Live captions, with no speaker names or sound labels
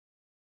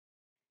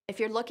If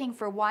you're looking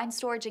for wine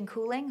storage and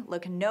cooling,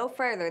 look no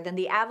further than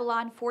the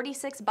Avallon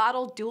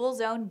 46-bottle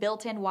dual-zone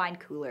built-in wine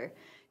cooler.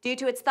 Due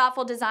to its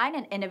thoughtful design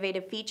and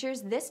innovative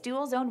features, this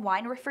dual-zone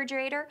wine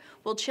refrigerator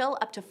will chill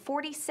up to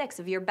 46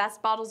 of your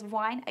best bottles of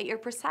wine at your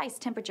precise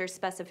temperature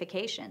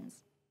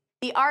specifications.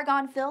 The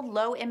argon-filled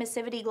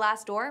low-emissivity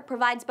glass door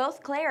provides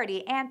both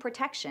clarity and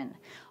protection.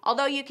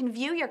 Although you can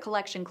view your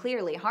collection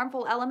clearly,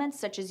 harmful elements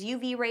such as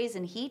UV rays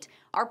and heat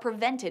are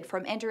prevented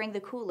from entering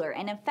the cooler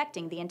and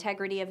affecting the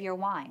integrity of your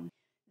wine.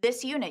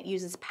 This unit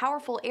uses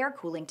powerful air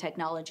cooling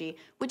technology,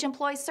 which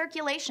employs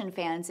circulation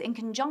fans in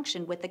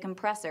conjunction with the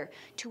compressor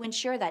to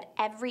ensure that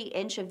every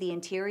inch of the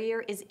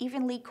interior is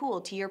evenly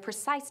cooled to your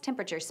precise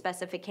temperature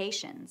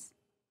specifications.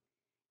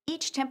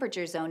 Each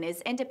temperature zone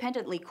is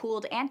independently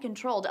cooled and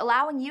controlled,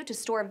 allowing you to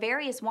store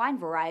various wine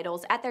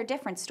varietals at their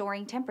different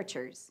storing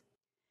temperatures.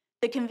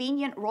 The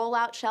convenient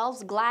roll-out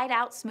shelves glide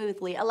out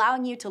smoothly,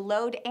 allowing you to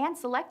load and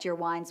select your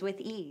wines with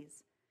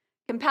ease.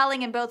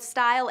 Compelling in both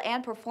style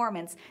and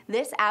performance,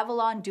 this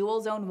Avallon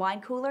dual-zone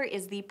wine cooler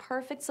is the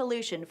perfect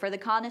solution for the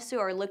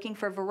connoisseur looking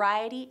for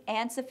variety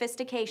and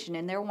sophistication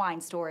in their wine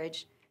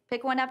storage.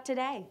 Pick one up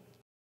today.